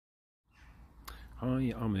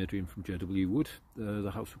Hi, I'm Adrian from JW Wood.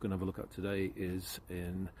 The house we're going to have a look at today is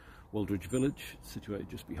in Waldridge Village, situated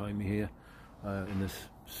just behind me here in this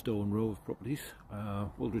stone row of properties.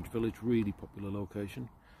 Waldridge Village, really popular location,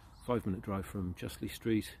 5-minute drive from Chesley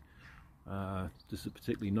Street. This is a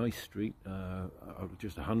particularly nice street, out of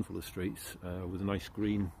just a handful of streets, with a nice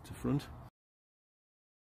green to front.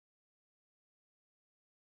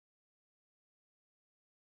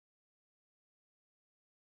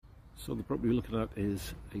 So the property we're looking at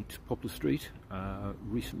is 8 Poplar Street,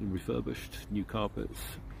 recently refurbished, new carpets,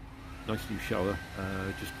 nice new shower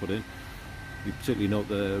just put in. We particularly note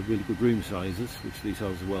the really good room sizes, which these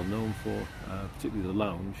houses are well known for, particularly the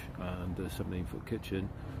lounge and the 17-foot kitchen.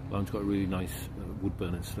 Lounge got a really nice wood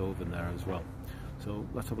burning stove in there as well. So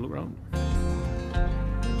let's have a look around.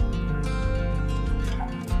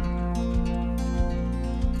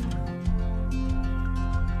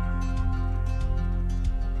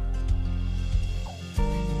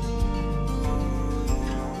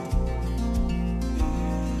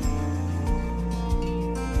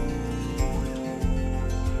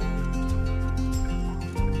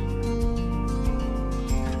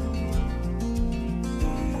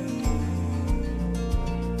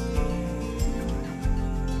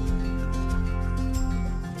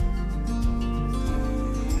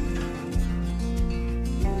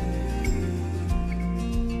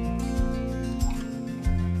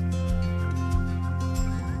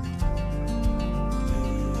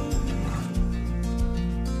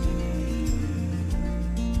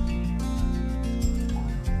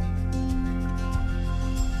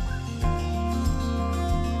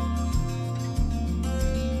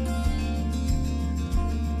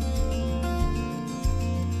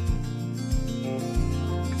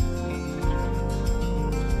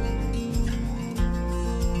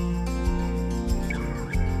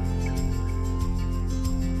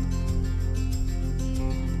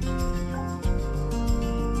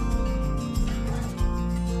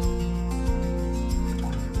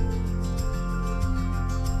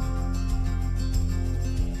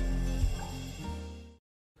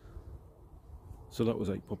 So that was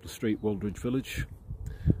 8 Poplar Street, Waldridge Village.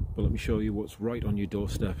 But let me show you what's right on your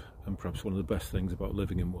doorstep, and perhaps one of the best things about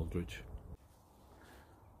living in Waldridge.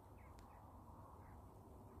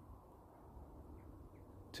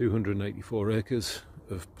 "284 acres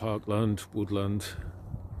of parkland, woodland,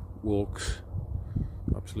 walks,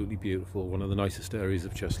 absolutely beautiful, one of the nicest areas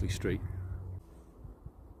of Chesley Street.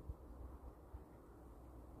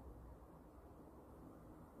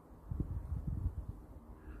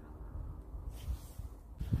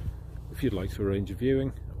 If you'd like to arrange a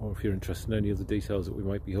viewing, or if you're interested in any of the details that we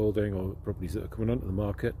might be holding or properties that are coming onto the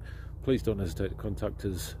market, please don't hesitate to contact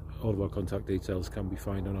us. All of our contact details can be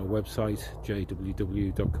found on our website,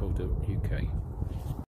 jww.co.uk.